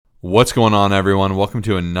What's going on, everyone? Welcome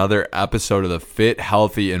to another episode of the Fit,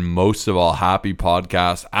 Healthy, and most of all, Happy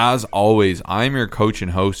podcast. As always, I'm your coach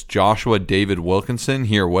and host, Joshua David Wilkinson,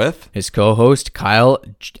 here with his co-host, Kyle,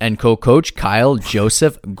 and co-coach, Kyle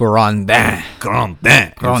Joseph Grandin. And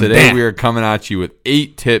today we are coming at you with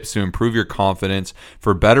 8 tips to improve your confidence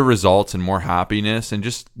for better results and more happiness and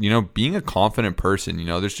just, being a confident person.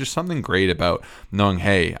 There's just something great about knowing,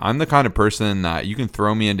 hey, I'm the kind of person that you can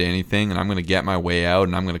throw me into anything and I'm going to get my way out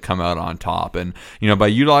and I'm going to come out on top. And by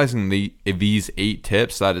utilizing these 8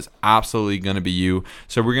 tips, that is absolutely going to be you.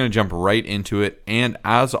 So we're going to jump right into it. And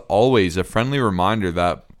as always, a friendly reminder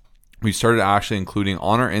that we started actually including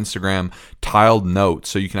on our Instagram tiled notes,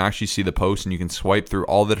 so you can actually see the post and you can swipe through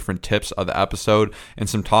all the different tips of the episode and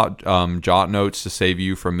some top jot notes to save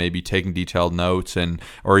you from maybe taking detailed notes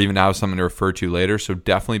or even have something to refer to later. So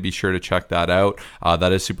definitely be sure to check that out.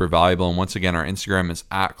 That is super valuable. And once again, our Instagram is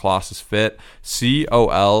 @ColossusFit,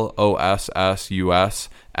 ColossusFit,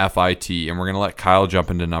 and we're going to let Kyle jump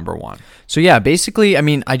into number 1. So yeah, basically,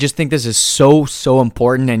 I just think this is so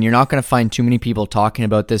important, and you're not going to find too many people talking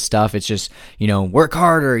about this stuff. It's just, work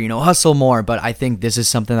harder, hustle more. But I think this is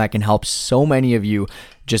something that can help so many of you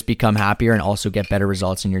just become happier and also get better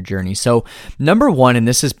results in your journey. So number 1, and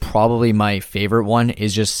this is probably my favorite one,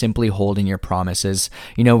 is just simply holding your promises.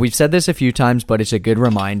 We've said this a few times, but it's a good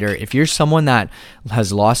reminder. If you're someone that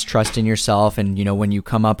has lost trust in yourself and, when you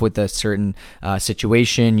come up with a certain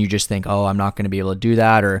situation, you just think, oh, I'm not going to be able to do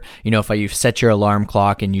that. Or, if you've set your alarm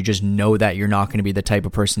clock and you just know that you're not going to be the type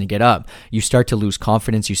of person to get up, you start to lose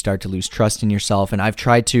confidence, you start to lose trust in yourself. And I've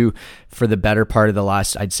tried to, for the better part of the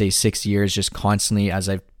last, I'd say 6 years, just constantly, as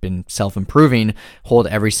I've been self-improving, hold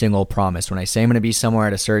every single promise. When I say I'm going to be somewhere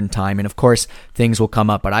at a certain time, and of course things will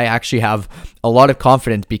come up, but I actually have a lot of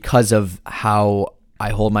confidence because of how I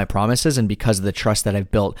hold my promises and because of the trust that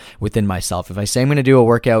I've built within myself. If I say I'm going to do a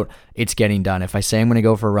workout, it's getting done. If I say I'm going to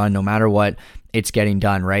go for a run, no matter what, it's getting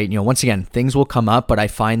done, right? Once again, things will come up, but I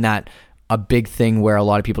find that a big thing where a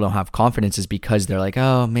lot of people don't have confidence is because they're like,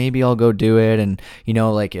 oh, maybe I'll go do it. And,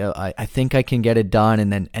 I think I can get it done.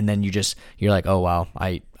 And then you're like, oh, wow,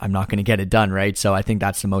 I'm not going to get it done. Right. So I think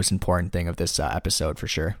that's the most important thing of this episode for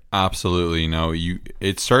sure. Absolutely.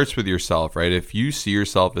 It starts with yourself, right? If you see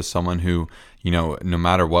yourself as someone who, no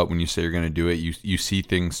matter what, when you say you're going to do it, you see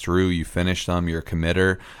things through, you finish them, you're a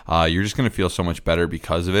committer, you're just going to feel so much better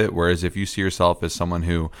because of it. Whereas if you see yourself as someone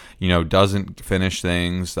who, doesn't finish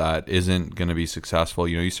things, that isn't going to be successful,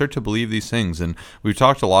 you start to believe these things. And we've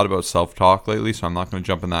talked a lot about self-talk lately, so I'm not going to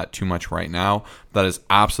jump in that too much right now. That is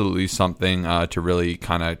absolutely something to really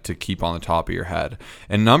kind of to keep on the top of your head.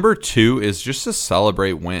 And number 2 is just to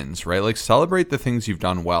celebrate wins, right? Like celebrate the things you've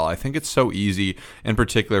done well. I think it's so easy, in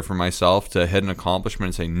particular for myself, to hit an accomplishment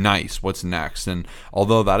and say, nice, what's next? And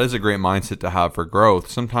although that is a great mindset to have for growth,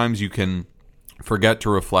 sometimes you can forget to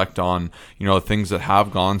reflect on, things that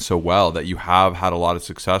have gone so well, that you have had a lot of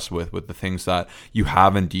success with the things that you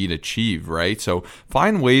have indeed achieved, right? So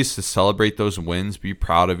find ways to celebrate those wins, be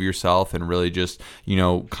proud of yourself, and really just,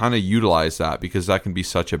 kind of utilize that, because that can be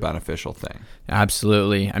such a beneficial thing.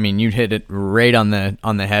 Absolutely. You hit it right on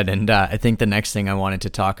the head. And I think the next thing I wanted to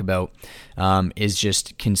talk about is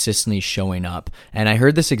just consistently showing up. And I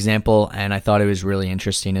heard this example and I thought it was really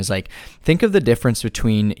interesting, is like, think of the difference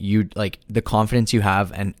between you, like the confidence you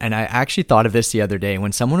have. And I actually thought of this the other day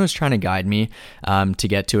when someone was trying to guide me to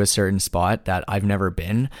get to a certain spot that I've never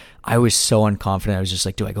been. I was so unconfident. I was just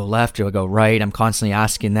like, do I go left? Do I go right? I'm constantly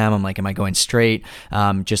asking them. I'm like, am I going straight?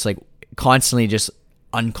 Just like constantly just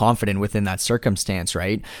unconfident within that circumstance,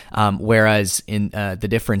 right? Whereas in the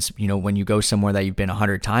difference, when you go somewhere that you've been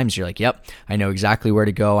 100 times, you're like, yep, I know exactly where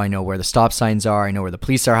to go. I know where the stop signs are. I know where the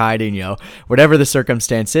police are hiding, whatever the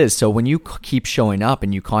circumstance is. So when you keep showing up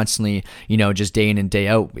and you constantly, just day in and day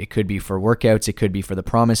out, it could be for workouts, it could be for the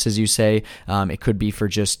promises you say, it could be for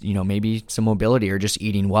just, maybe some mobility or just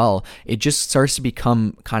eating well. It just starts to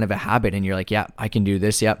become kind of a habit and you're like, yeah, I can do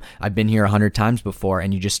this. Yep, I've been here 100 times before.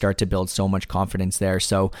 And you just start to build so much confidence there.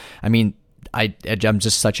 So, I'm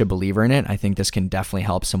just such a believer in it. I think this can definitely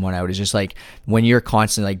help someone out. It's just like when you're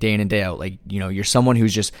constantly like day in and day out, like, you're someone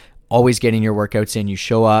who's just always getting your workouts in, you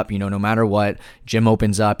show up, no matter what, gym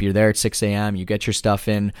opens up, you're there at 6 a.m., you get your stuff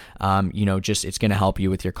in, it's going to help you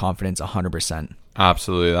with your confidence 100%.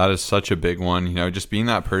 Absolutely. That is such a big one. Just being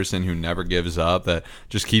that person who never gives up, that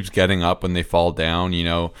just keeps getting up when they fall down,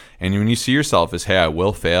 and when you see yourself as, hey, I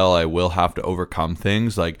will fail, I will have to overcome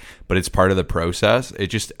things, but it's part of the process.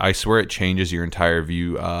 I swear it changes your entire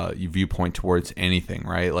viewpoint towards anything,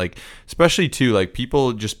 right? Especially too,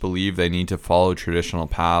 people just believe they need to follow traditional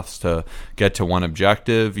paths to get to one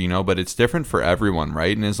objective, but it's different for everyone,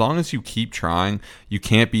 right? And as long as you keep trying, you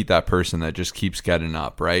can't beat that person that just keeps getting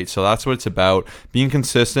up, right? So that's what it's about. Being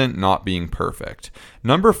consistent, not being perfect.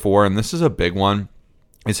 Number 4, and this is a big one,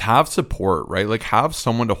 is have support, right? Have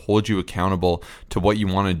someone to hold you accountable to what you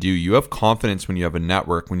want to do. You have confidence when you have a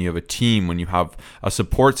network, when you have a team, when you have a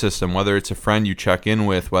support system, whether it's a friend you check in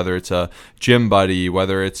with, whether it's a gym buddy,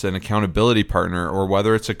 whether it's an accountability partner, or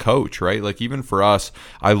whether it's a coach, right? Even for us,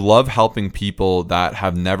 I love helping people that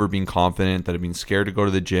have never been confident, that have been scared to go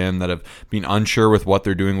to the gym, that have been unsure with what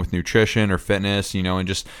they're doing with nutrition or fitness, and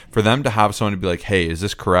just for them to have someone to be like, hey, is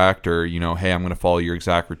this correct? Or, hey, I'm going to follow your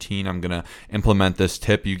exact routine. I'm going to implement this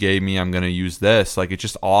tip you gave me. I'm going to use this. It's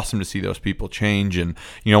just awesome to see those people change. And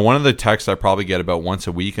one of the texts I probably get about once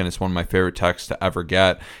a week, and it's one of my favorite texts to ever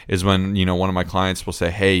get, is when one of my clients will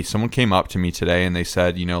say, hey, someone came up to me today and they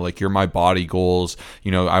said, you're my body goals,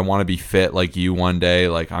 I want to be fit like you one day,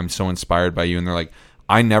 I'm so inspired by you. And they're like,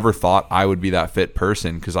 I never thought I would be that fit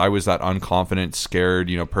person, because I was that unconfident,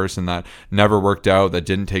 scared, person that never worked out, that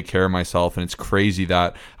didn't take care of myself. And it's crazy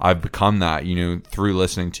that I've become that, through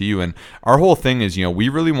listening to you. And our whole thing is, we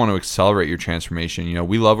really want to accelerate your transformation.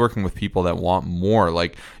 We love working with people that want more.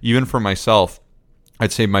 Even for myself,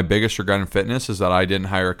 I'd say my biggest regret in fitness is that I didn't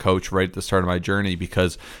hire a coach right at the start of my journey,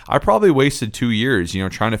 because I probably wasted 2 years,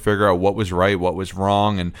 trying to figure out what was right, what was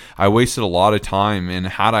wrong. And I wasted a lot of time. And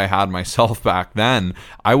had I had myself back then,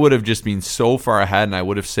 I would have just been so far ahead, and I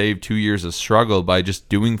would have saved 2 years of struggle by just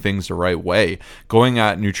doing things the right way, going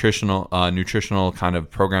at nutritional kind of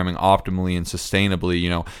programming optimally and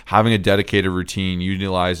sustainably, having a dedicated routine,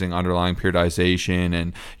 utilizing underlying periodization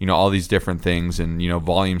and, all these different things, and,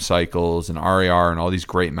 volume cycles and RAR and all these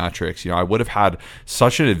great metrics. I would have had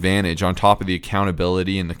such an advantage on top of the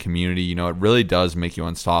accountability and the community. It really does make you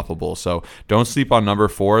unstoppable. So don't sleep on number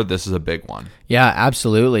 4. This is a big one. Yeah,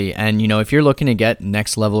 absolutely. And, if you're looking to get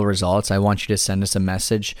next level results, I want you to send us a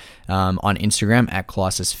message on Instagram at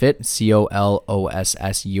ColossusFit,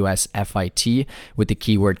 COLOSSUSFIT, with the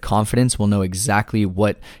keyword confidence. We'll know exactly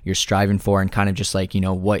what you're striving for and kind of just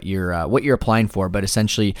what you're applying for. But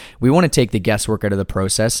essentially, we want to take the guesswork out of the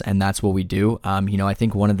process, and that's what we do. I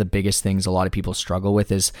think one of the biggest things a lot of people struggle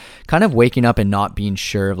with is kind of waking up and not being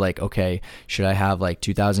sure of okay, should I have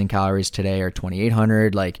 2,000 calories today or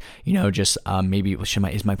 2,800? Maybe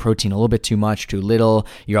is my protein a little bit too much, too little?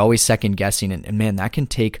 You're always second guessing, and man, that can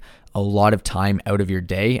take a lot of time out of your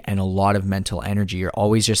day and a lot of mental energy. You're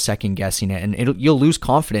always just second guessing it, and you'll lose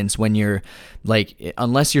confidence when you're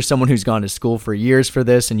unless you're someone who's gone to school for years for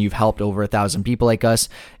this and you've helped over 1,000 people like us.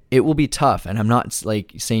 It will be tough, and I'm not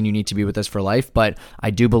saying you need to be with us for life, but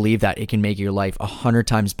I do believe that it can make your life 100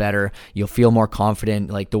 times better. You'll feel more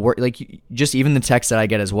confident. Just even the text that I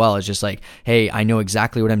get as well is just hey, I know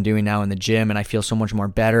exactly what I'm doing now in the gym, and I feel so much more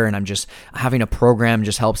better. And I'm just having a program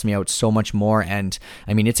just helps me out so much more. And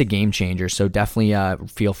I mean, it's a game changer. So definitely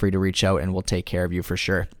feel free to reach out, and we'll take care of you for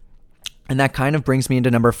sure. And that kind of brings me into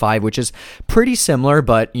number 5, which is pretty similar,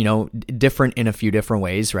 but, different in a few different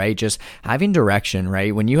ways, right? Just having direction,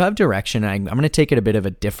 right? When you have direction, I'm going to take it a bit of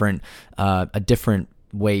a different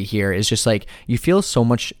way here, is just you feel so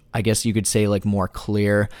much, I guess you could say more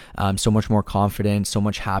clear, so much more confident, so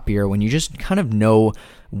much happier when you just kind of know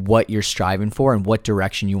what you're striving for and what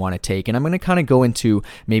direction you want to take. And I'm going to kind of go into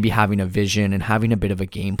maybe having a vision and having a bit of a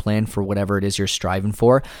game plan for whatever it is you're striving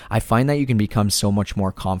for. I find that you can become so much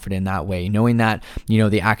more confident that way, knowing that,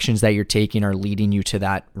 the actions that you're taking are leading you to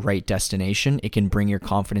that right destination. It can bring your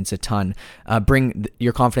confidence up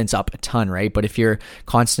a ton, right? But if you're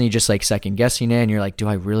constantly just second guessing it, and you're do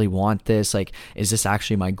I really want this? Is this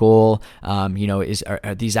actually my goal? Are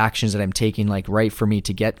these actions that I'm taking right for me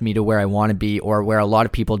to get me to where I want to be, or where a lot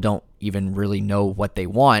of people don't even really know what they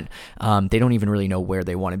want. They don't even really know where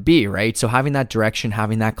they want to be, right? So having that direction,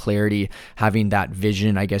 having that clarity, having that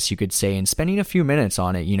vision, I guess you could say, and spending a few minutes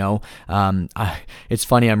on it, it's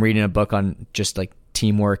funny, I'm reading a book on just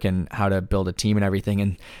teamwork and how to build a team and everything,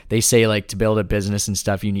 and they say to build a business and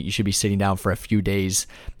stuff, you should be sitting down for a few days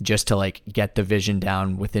just to get the vision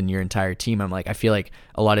down within your entire team. I'm I feel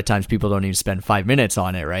a lot of times people don't even spend 5 minutes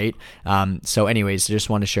on it, right? So anyways, I just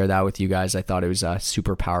want to share that with you guys. I thought it was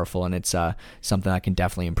super powerful, and it's something that can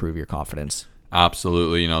definitely improve your confidence.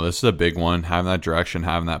 Absolutely. This is a big one. Having that direction,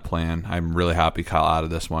 having that plan. I'm really happy Kyle added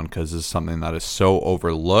this one because this is something that is so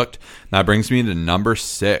overlooked. And that brings me to number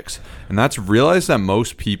 6. And that's realize that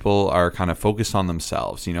most people are kind of focused on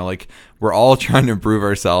themselves. Like we're all trying to improve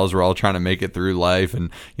ourselves. We're all trying to make it through life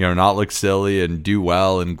and, not look silly and do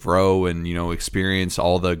well and grow and, experience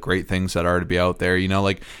all the great things that are to be out there.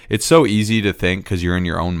 Like it's so easy to think because you're in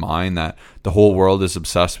your own mind that the whole world is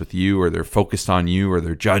obsessed with you or they're focused on you or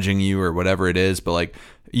they're judging you or whatever it is. But like,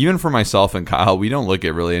 even for myself and Kyle, we don't look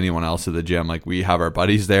at really anyone else at the gym. Like we have our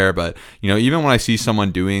buddies there, but even when I see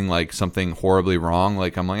someone doing like something horribly wrong,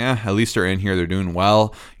 like I'm like, at least they're in here, they're doing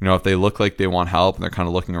well. If they look like they want help and they're kind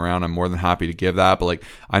of looking around, I'm more than happy to give that. But like,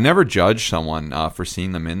 I never judge someone for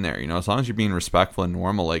seeing them in there. As long as you're being respectful and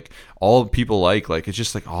normal, like all people like it's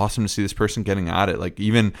just like awesome to see this person getting at it. Like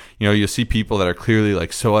even, you'll see people that are clearly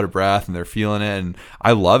like so out of breath and they're feeling it. And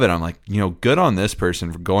I love it. I'm like, good on this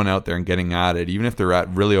person for going out there and getting at it. Even if they're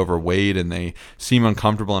really overweight and they seem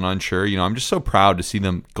uncomfortable and unsure, I'm just so proud to see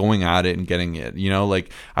them going at it and getting it.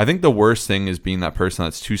 Like I think the worst thing is being that person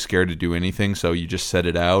that's too scared to do anything. So you just set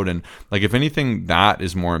it out. And like, if anything, that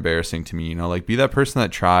is more embarrassing to me, like be that person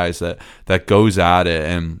that tries, that goes at it,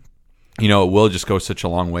 and it will just go such a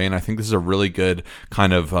long way. And I think this is a really good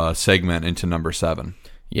kind of segment into number 7.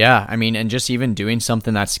 Yeah, I mean, and just even doing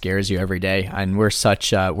something that scares you every day, and we're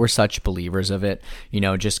such believers of it.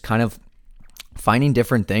 Just kind of finding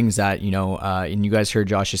different things that, and you guys heard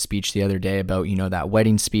Josh's speech the other day about, that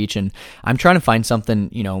wedding speech, and I'm trying to find something,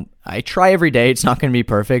 I try every day. It's not going to be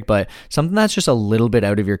perfect, but something that's just a little bit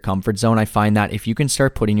out of your comfort zone. I find that if you can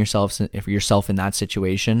start putting yourself in that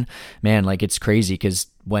situation, man, like it's crazy because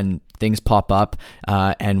when things pop up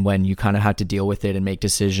and when you kind of have to deal with it and make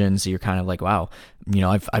decisions, you're kind of like, wow,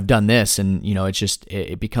 I've done this, and it's just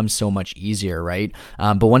it becomes so much easier, right?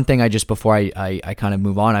 But one thing before I kind of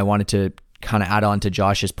move on, I wanted to kind of add on to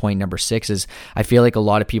Josh's point number 6 is I feel like a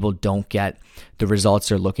lot of people don't get the results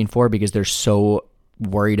they're looking for because they're so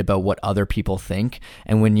worried about what other people think.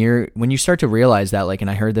 And when you start to realize that, like, and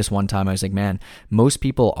I heard this one time, I was like, man, most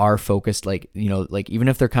people are focused, like, like even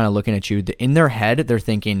if they're kind of looking at you in their head, they're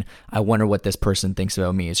thinking, I wonder what this person thinks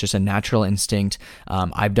about me. It's just a natural instinct.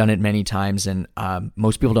 I've done it many times, and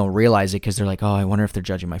most people don't realize it because they're like, oh, I wonder if they're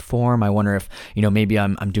judging my form. I wonder if, maybe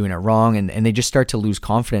I'm doing it wrong. And they just start to lose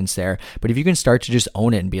confidence there. But if you can start to just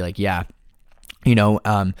own it and be like, yeah,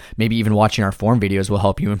 maybe even watching our form videos will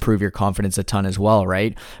help you improve your confidence a ton as well,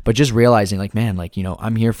 right? But just realizing like, man, like,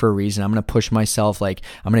 I'm here for a reason. I'm going to push myself. Like,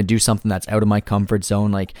 I'm going to do something that's out of my comfort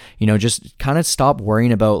zone. Like, just kind of stop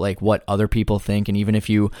worrying about like what other people think. And even if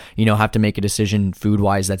you have to make a decision food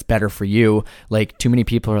wise that's better for you, like too many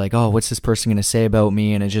people are like, oh, what's this person going to say about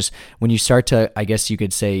me? And it just, when you start to, I guess you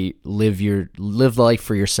could say, live life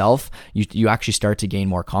for yourself, you actually start to gain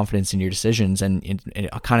more confidence in your decisions. And it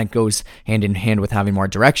kind of goes hand in hand with having more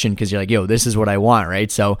direction because you're like, yo, this is what I want, right?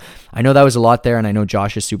 So I know that was a lot there, and I know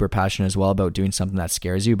Josh is super passionate as well about doing something that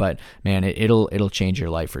scares you, but man, it'll change your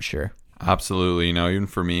life for sure. Absolutely. Even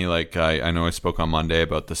for me, like I know I spoke on Monday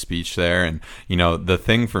about the speech there, and the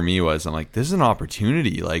thing for me was, I'm like, this is an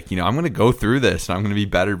opportunity. Like, I'm going to go through this and I'm going to be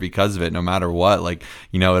better because of it, no matter what. Like,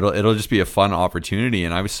 it'll just be a fun opportunity.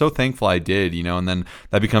 And I was so thankful I did, and then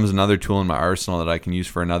that becomes another tool in my arsenal that I can use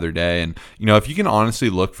for another day. And, if you can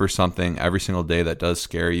honestly look for something every single day that does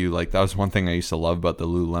scare you, like that was one thing I used to love about the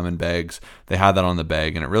Lululemon bags. They had that on the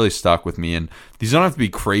bag and it really stuck with me. And these don't have to be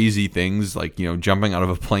crazy things like, jumping out of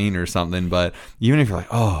a plane or something. But even if you're like,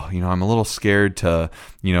 oh, I'm a little scared to,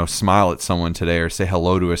 smile at someone today or say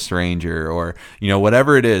hello to a stranger or,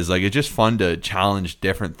 whatever it is, like it's just fun to challenge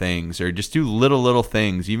different things or just do little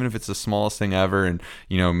things, even if it's the smallest thing ever. And,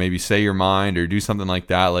 maybe say your mind or do something like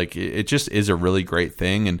that. Like it just is a really great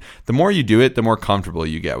thing. And the more you do it, the more comfortable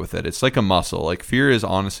you get with it. It's like a muscle. Like fear is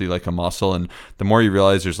honestly like a muscle. And the more you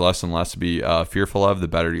realize there's less and less to be fearful of, the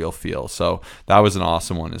better you'll feel. So that was an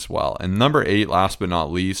awesome one as well. And number 8, last but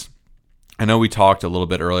not least, I know we talked a little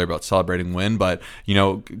bit earlier about celebrating win, but,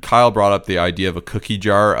 Kyle brought up the idea of a cookie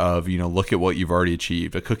jar of, look at what you've already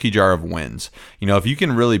achieved, a cookie jar of wins. If you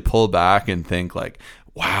can really pull back and think like,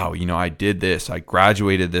 wow, I did this, I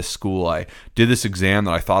graduated this school, I did this exam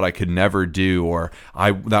that I thought I could never do, or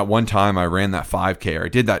that one time I ran that 5K, or I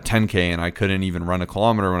did that 10K and I couldn't even run a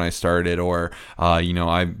kilometer when I started, or,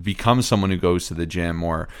 I've become someone who goes to the gym,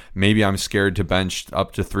 or maybe I'm scared to bench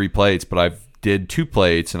up to 3 plates, but I've did 2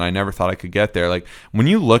 plates and I never thought I could get there. Like when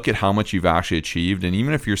you look at how much you've actually achieved, and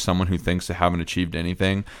even if you're someone who thinks they haven't achieved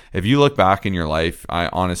anything, if you look back in your life, I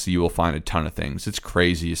honestly, you will find a ton of things. It's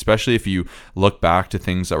crazy, especially if you look back to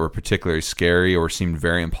things that were particularly scary or seemed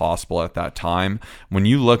very impossible at that time. When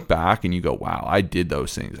you look back and you go, wow, I did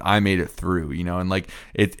those things, I made it through, and like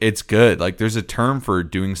it's good. Like there's a term for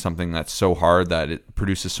doing something that's so hard that it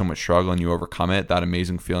produces so much struggle and you overcome it, that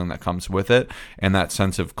amazing feeling that comes with it, and that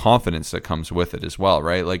sense of confidence that comes with it as well,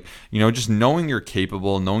 right? Like, just knowing you're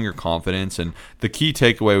capable, knowing your confidence. And the key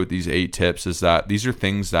takeaway with these 8 tips is that these are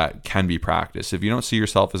things that can be practiced. If you don't see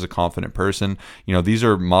yourself as a confident person, these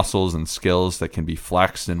are muscles and skills that can be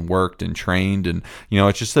flexed and worked and trained. And,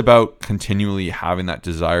 it's just about continually having that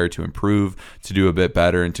desire to improve, to do a bit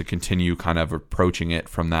better, and to continue kind of approaching it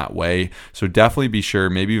from that way. So definitely be sure,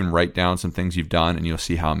 maybe even write down some things you've done, and you'll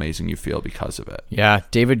see how amazing you feel because of it. Yeah,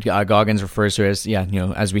 David Goggins refers to it as,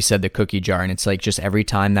 as we said, the cookie jar. And it's like just every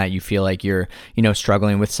time that you feel like you're,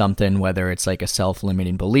 struggling with something, whether it's like a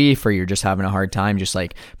self-limiting belief or you're just having a hard time, just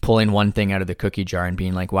like pulling one thing out of the cookie jar and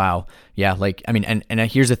being like, wow, yeah, like, I mean, and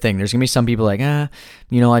here's the thing, there's gonna be some people like,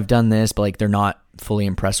 I've done this, but like they're not fully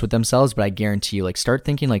impressed with themselves. But I guarantee you, like, start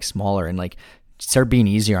thinking like smaller and like start being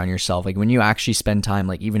easier on yourself. Like when you actually spend time,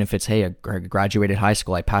 like even if it's, hey, I graduated high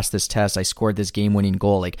school, I passed this test, I scored this game-winning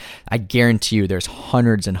goal, like I guarantee you there's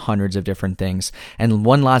hundreds and hundreds of different things. And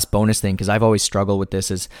one last bonus thing, because I've always struggled with this,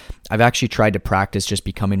 is I've actually tried to practice just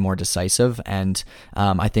becoming more decisive. And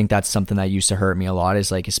I think that's something that used to hurt me a lot,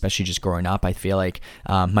 is like, especially just growing up, I feel like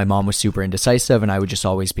my mom was super indecisive and I would just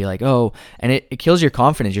always be like, oh, and it kills your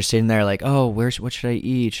confidence. You're sitting there like, oh, what should I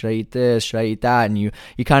eat? Should I eat this? Should I eat that? And you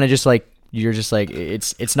kind of just like, you're just like,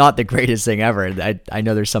 it's not the greatest thing ever. I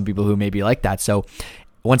know there's some people who may be like that. So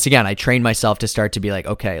once again, I trained myself to start to be like,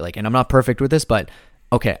 okay, like, and I'm not perfect with this, but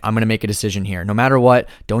okay, I'm going to make a decision here. No matter what,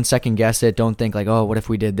 don't second guess it. Don't think like, oh, what if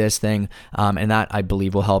we did this thing? And that, I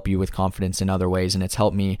believe, will help you with confidence in other ways. And it's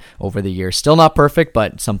helped me over the years. Still not perfect,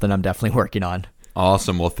 but something I'm definitely working on.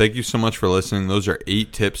 Awesome. Well, thank you so much for listening. Those are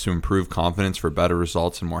 8 tips to improve confidence for better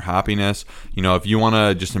results and more happiness. If you want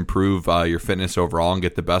to just improve your fitness overall and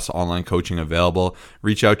get the best online coaching available,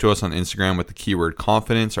 reach out to us on Instagram with the keyword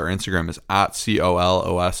confidence. Our Instagram is @COLOSSUSFIT,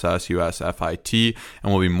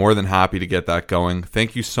 and we'll be more than happy to get that going.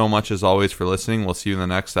 Thank you so much as always for listening. We'll see you in the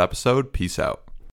next episode. Peace out.